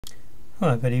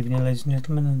Well, good evening ladies and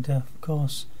gentlemen, and of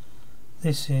course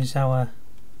this is our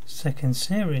second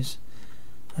series.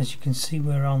 As you can see,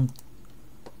 we're on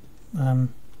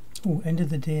end of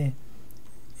the day.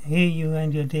 Here you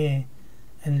end your day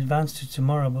in advance to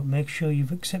tomorrow, but make sure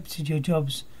you've accepted your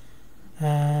jobs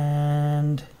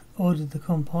and ordered the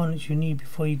components you need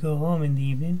before you go home in the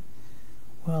evening.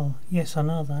 Well, yes, I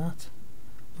know that.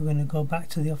 We're going to go back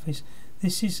to the office.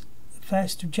 This is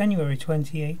 1st of January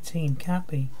 2018, can't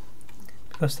be,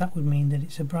 because that would mean that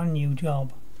it's a brand new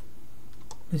job.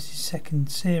 This is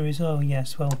second series. Oh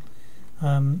yes, well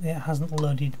it hasn't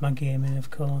loaded my game in,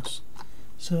 of course,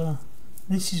 so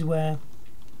this is where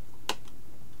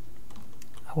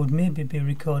I would maybe be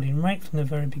recording right from the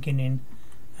very beginning,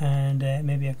 and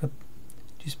maybe I could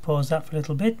just pause that for a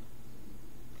little bit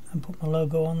and put my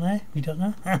logo on there. We don't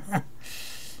know.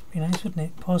 Be nice, wouldn't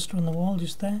it? Poster on the wall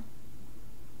just there.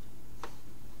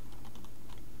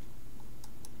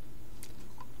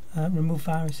 Remove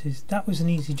viruses. That was an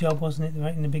easy job, wasn't it,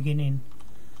 right in the beginning?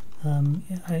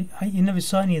 You never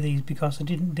saw any of these because I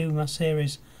didn't do my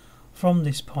series from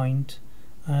this point,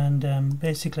 and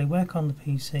basically work on the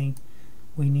PC.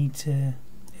 We need to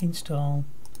install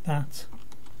that.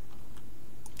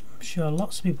 I'm sure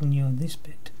lots of people knew this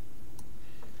bit.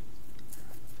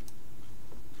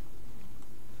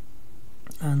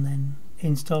 And then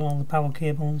install all the power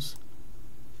cables.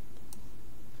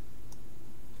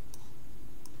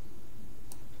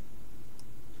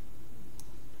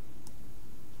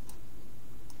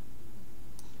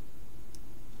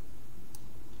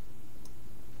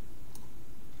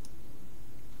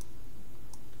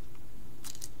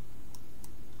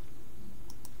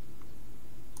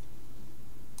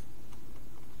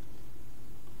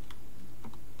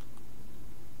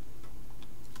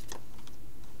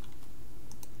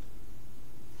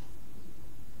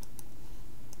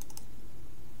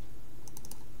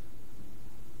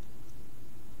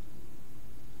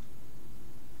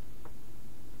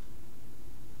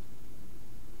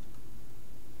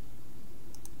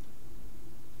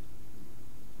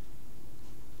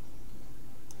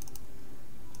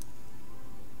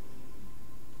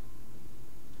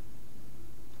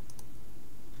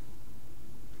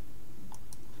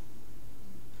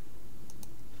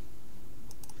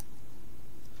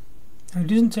 Now, it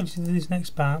doesn't tell you this next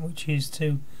part, which is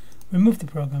to remove the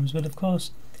programs, but of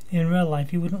course in real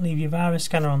life you wouldn't leave your virus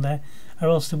scanner on there, or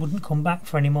else they wouldn't come back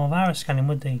for any more virus scanning,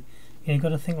 would they? You've got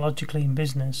to think logically in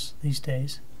business these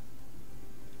days.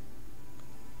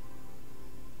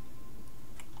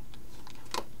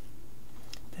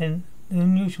 Then the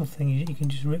unusual thing is you can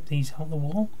just rip these out the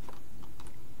wall,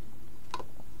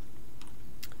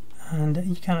 and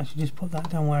you can actually just put that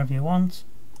down wherever you want.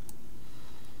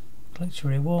 Collect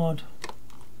your reward.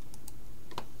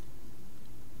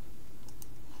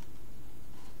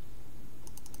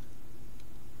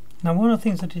 Now, one of the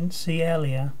things I didn't see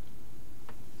earlier.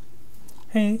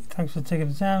 Hey, thanks for taking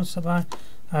the time. Stop by.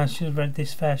 I should have read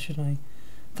this first, shouldn't I?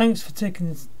 Thanks for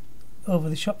taking over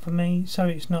the shop for me.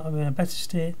 Sorry it's not in a better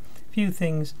state. Few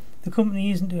things. The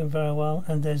company isn't doing very well,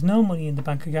 and there's no money in the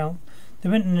bank account. The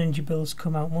rent and energy bills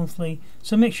come out monthly,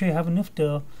 so make sure you have enough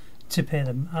dough to pay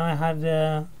them. I had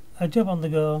a job on the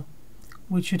go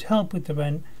which should help with the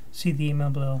rent. See the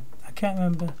email below. I can't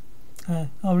remember.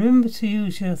 Remember to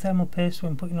use your thermal paste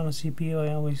when putting on a CPU.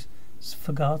 I always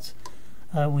forgot.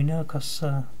 We know, because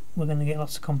we're going to get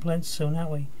lots of complaints soon,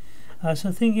 aren't we? So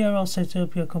I think you're all set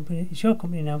up. Your company, it's your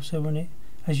company now, so run it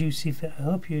as you see fit. I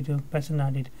hope you do better than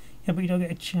I did. Yeah, but you don't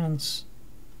get a chance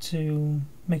to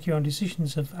make your own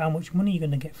decisions of how much money you're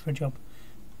going to get for a job.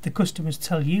 The customers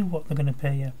tell you what they're going to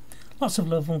pay you. Lots of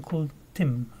love, Uncle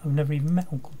Tim. I've never even met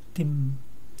Uncle Tim.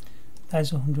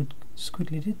 There's 100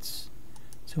 squiddly dits.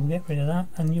 So we'll get rid of that.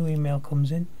 A new email comes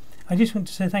in. I just want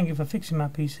to say thank you for fixing my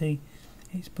PC.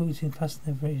 It's booting faster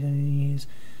than ever in years.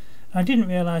 I didn't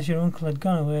realise your uncle had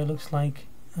gone away. It looks like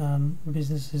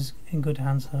business is in good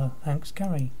hands. So thanks,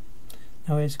 Gary.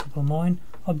 Now here's a couple of mine.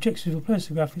 Objectives: replace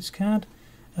the graphics card.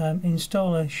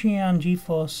 Install a Xi'an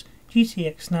GeForce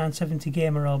GTX 970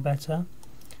 Gamer or better.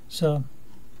 So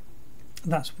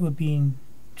that would be in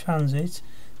transit.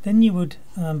 Then you would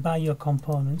buy your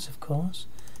components, of course.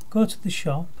 Go to the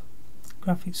shop,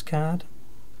 graphics card,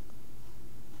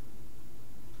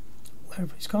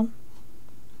 wherever it's gone.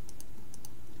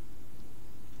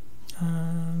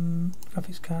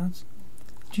 Graphics cards,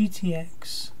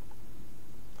 GTX,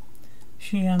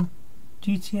 Xi'an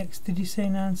GTX. Did you say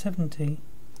 970?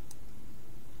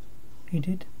 He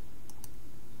did.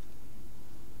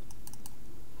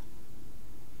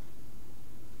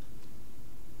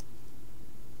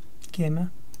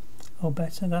 Gamer or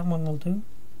better, that one will do.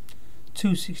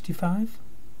 265.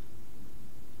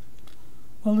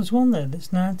 Well, there's one there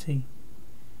that's 90.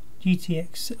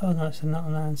 GTX, oh no, it's not a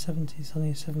 970, it's only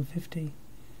a 750.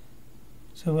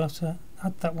 So we'll have to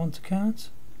add that one to cart.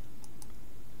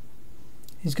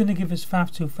 It's going to give us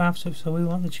 525, so we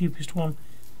want the cheapest one,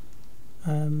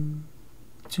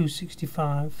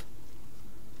 265.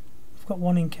 I've got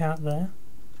one in cart there.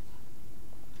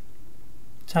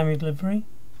 Time of delivery.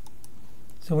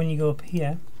 So when you go up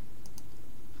here,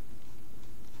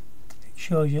 it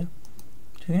shows you.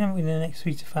 So you can have it within the next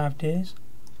 3 to 5 days.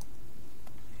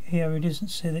 Here it doesn't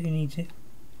say that you need it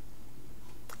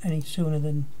any sooner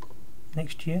than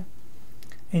next year.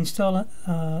 Install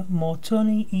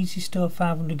Mortoni Easy Store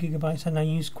 500 gigabytes, and I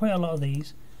use quite a lot of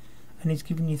these, and it's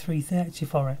giving you 330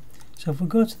 for it. So if we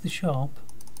go to the shop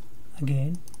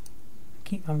again, I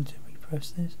keep having to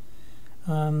repress this.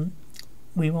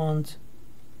 We want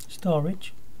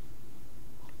storage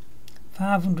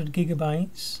 500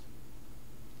 gigabytes.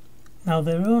 Now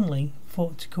they're only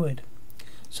 40 quid,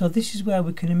 so this is where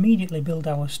we can immediately build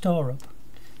our store up,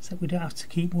 so we don't have to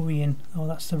keep worrying, oh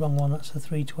that's the wrong one, that's a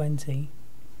 320.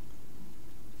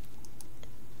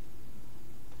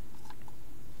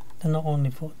 They're not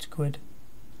only 40 quid,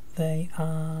 they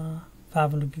are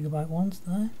 500 gigabyte ones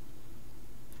there.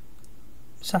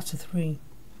 SATA 3.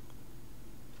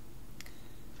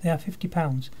 They are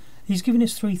 £50. He's giving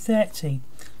us 330.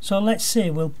 So let's say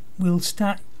we'll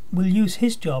use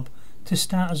his job to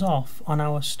start us off on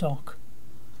our stock.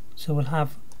 So we'll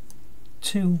have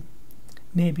 2,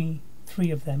 maybe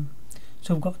 3 of them.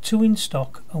 So we've got 2 in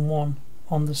stock and 1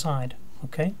 on the side.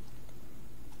 Okay.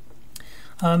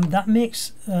 That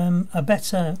makes a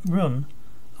better run,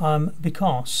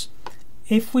 because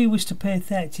if we was to pay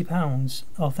 £30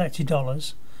 or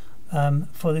 $30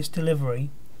 for this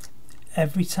delivery,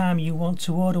 every time you want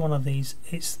to order one of these,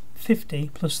 it's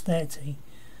 50 plus 30.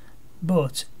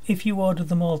 But if you order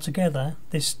them all together,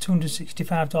 this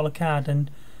 $265 card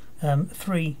and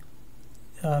 3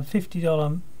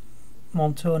 $50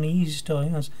 Montoni Easy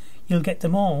Store, you'll get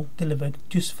them all delivered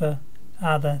just for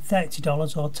either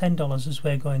 $30 or $10 as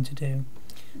we're going to do.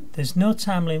 There's no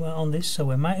time limit on this, so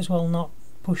we might as well not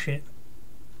push it.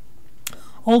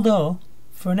 Although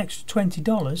for an extra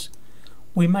 $20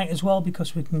 we might as well,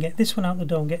 because we can get this one out the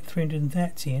door and get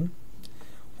 330 in.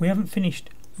 We haven't finished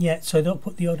yet, so don't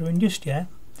put the order in just yet.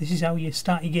 This is how you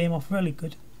start your game off really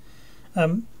good.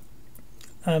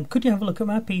 Could you have a look at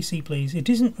my PC please? It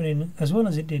isn't running as well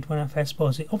as it did when I first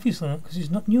bought it, obviously not, because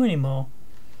it's not new anymore.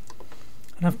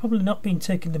 And I've probably not been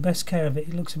taking the best care of it.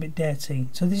 It looks a bit dirty.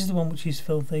 So this is the one which is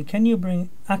filthy. Can you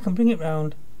I can bring it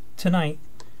round tonight,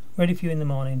 ready for you in the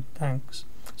morning, thanks.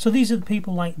 So these are the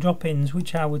people like drop-ins,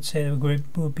 which I would say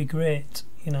would be great,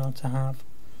 you know, to have.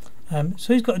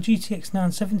 So he's got a GTX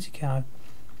 970 card.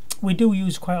 We do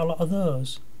use quite a lot of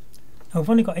those. Now we've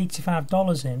only got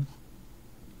 $85 in,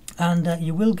 and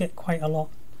you will get quite a lot,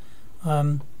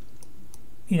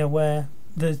 you know, where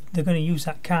they're going to use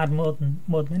that card more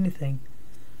than anything.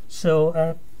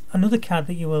 So another card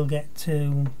that you will get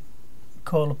to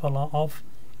call up a lot of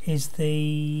is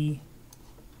the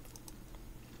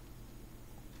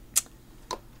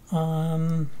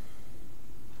not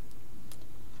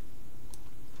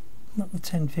the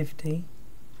 1050,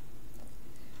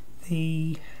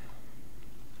 the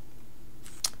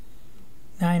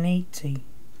 980,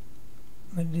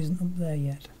 but it isn't up there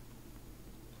yet.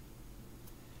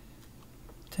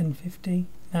 1050,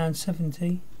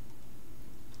 970,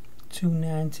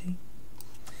 290.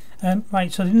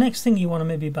 Right, so the next thing you want to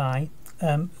maybe buy,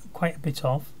 quite a bit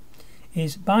of,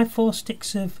 is buy 4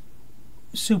 sticks of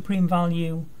Supreme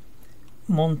Value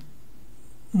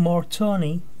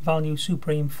Mortoni Value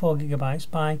Supreme 4 gigabytes.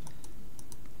 Buy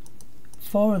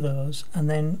 4 of those, and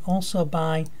then also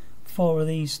buy 4 of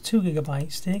these 2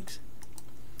 gigabyte sticks.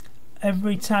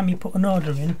 Every time you put an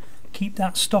order in, keep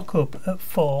that stock up at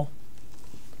 4.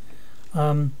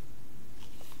 You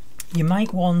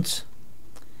might want,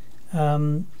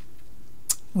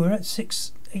 we're at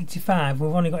 685,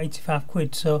 we've only got 85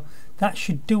 quid, so that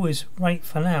should do us right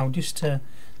for now, just to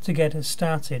get us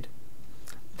started.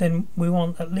 Then we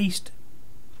want at least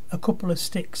a couple of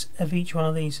sticks of each one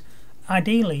of these.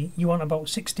 Ideally you want about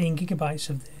 16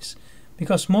 gigabytes of this,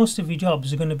 because most of your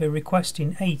jobs are going to be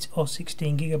requesting 8 or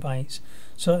 16 gigabytes.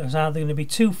 So it's either going to be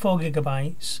 2 4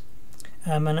 gigabytes,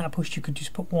 and at a push you could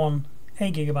just put 1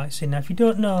 8 gigabytes in. Now if you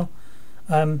don't know,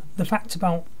 the fact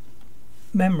about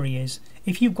memory is,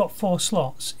 if you've got 4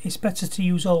 slots, it's better to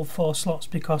use all 4 slots,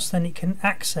 because then it can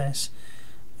access,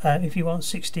 if you want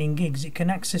 16 gigs, it can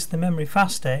access the memory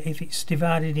faster if it's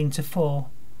divided into 4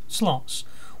 slots.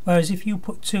 Whereas if you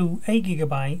put 2 8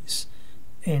 gigabytes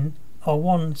in, or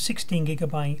 1 16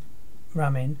 gigabyte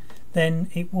RAM in, then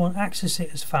it won't access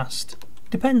it as fast.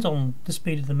 Depends on the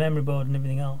speed of the memory board and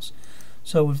everything else.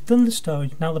 So we've done the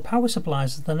storage. Now the power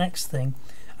supplies is the next thing,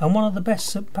 and one of the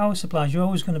best power supplies you're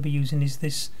always going to be using is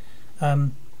this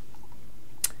Silvertone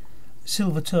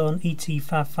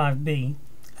ET55B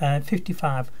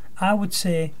 55. I would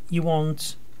say you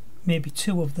want maybe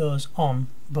 2 of those on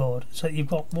board, so you've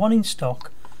got 1 in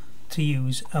stock to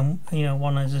use, and you know,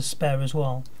 1 as a spare as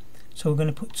well. So we're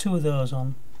going to put 2 of those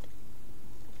on.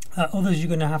 Others you're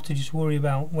going to have to just worry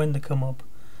about when they come up.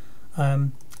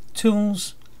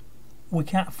 Tools, we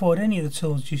can't afford any of the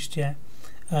tools just yet.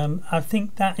 I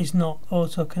think that is not,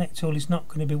 auto connect tool is not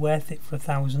going to be worth it for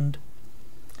 1,000.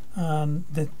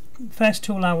 The first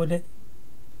tool I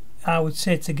would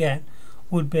say to get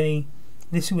would be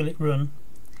this Will It Run,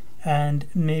 and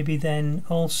maybe then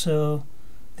also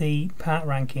the part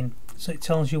ranking, so it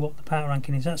tells you what the part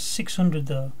ranking is. That's 600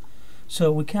 though,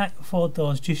 so we can't afford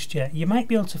those just yet. You might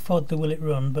be able to afford the Will It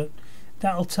Run, but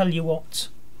that'll tell you what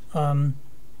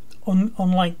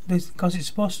unlike this, because it's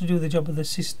supposed to do the job of the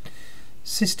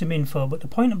system info, but the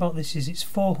point about this is it's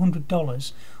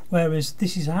 $400, whereas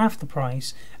this is half the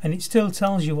price, and it still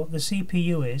tells you what the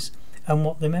CPU is and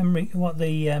what the memory, what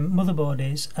the motherboard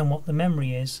is, and what the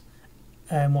memory is,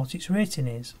 and what its rating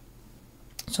is.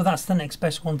 So that's the next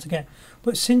best one to get.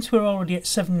 But since we're already at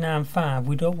 795,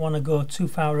 we don't want to go too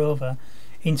far over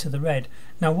into the red.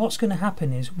 Now what's going to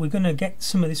happen is we're going to get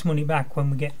some of this money back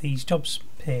when we get these jobs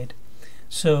paid,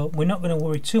 so we're not going to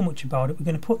worry too much about it. We're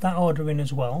going to put that order in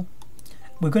as well.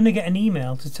 We're going to get an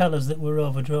email to tell us that we're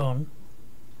overdrawn,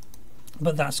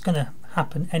 but that's going to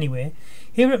happen anyway.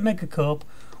 Here at Megacorp,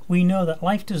 we know that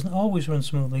life doesn't always run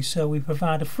smoothly, so we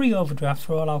provide a free overdraft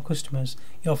for all our customers.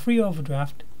 Your free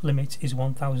overdraft limit is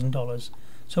 $1,000,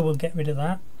 so we'll get rid of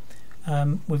that.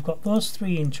 We've got those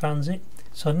 3 in transit,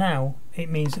 so now it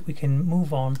means that we can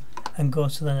move on and go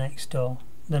to the next door,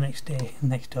 the next day,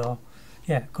 next door.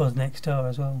 Yeah, it goes next door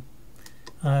as well.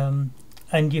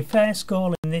 And your first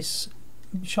goal in this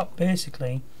shop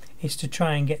basically is to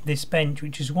try and get this bench,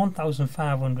 which is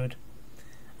 1,500,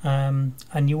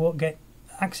 and you won't get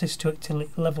access to it till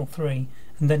level 3,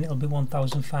 and then it'll be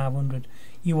 1,500.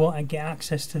 You won't get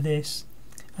access to this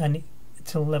and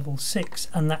till level 6,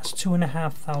 and that's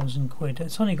 2,500 quid.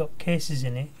 It's only got cases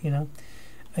in it, you know,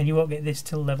 and you won't get this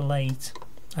till level 8.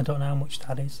 I don't know how much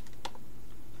that is.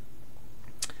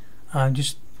 I'm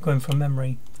just going from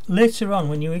memory. Later on,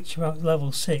 when you reach about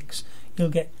level 6, you'll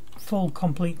get full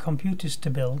complete computers to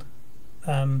build,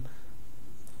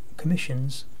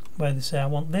 commissions, where they say I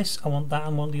want this, I want that, I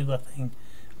want the other thing.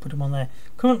 Put them on there.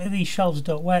 Currently these shelves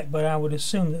don't work, but I would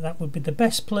assume that that would be the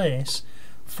best place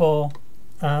for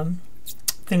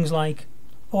things like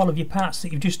all of your parts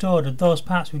that you've just ordered, those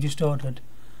parts we've just ordered,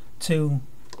 to,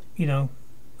 you know,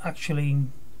 actually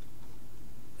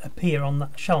appear on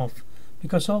that shelf,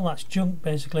 because all that's junk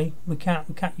basically. We can't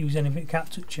use any of it,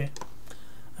 can't touch it.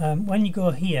 When you go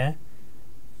here,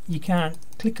 you can't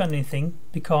click on anything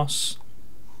because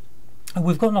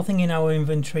we've got nothing in our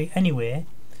inventory anyway,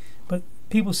 but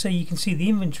people say you can see the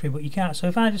inventory, but you can't. So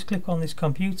if I just click on this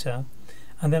computer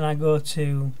and then I go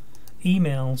to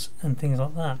emails and things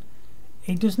like that,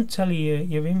 it doesn't tell you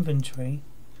your inventory,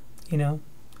 you know.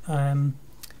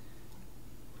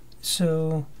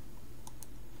 So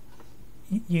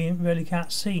you really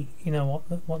can't see, you know,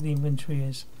 what the inventory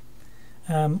is.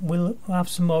 We'll have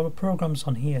some more programs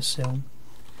on here soon.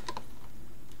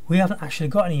 We haven't actually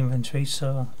got any inventory,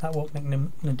 so that won't make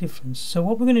no difference. So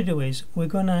what we're going to do is we're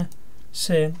going to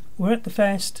say we're at the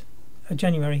 1st of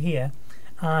January here,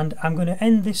 and I'm going to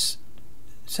end this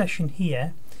session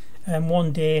here,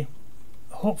 one day,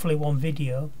 hopefully one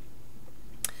video,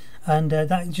 and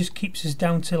that just keeps us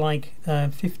down to like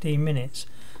 15 minutes.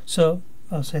 So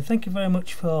I'll say thank you very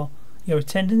much for your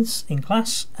attendance in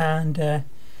class, and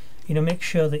you know, make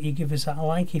sure that you give us that a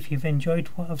like if you've enjoyed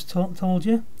what I've told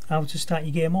you how to start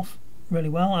your game off really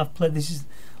well. I've played this, is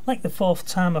like the 4th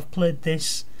time I've played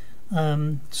this,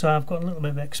 so I've got a little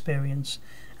bit of experience.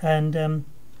 And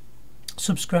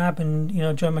subscribe and, you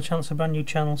know, join my channel. It's a brand new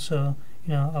channel, so,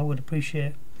 you know, I would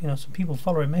appreciate, you know, some people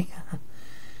following me.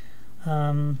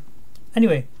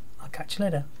 Anyway, I'll catch you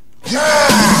later.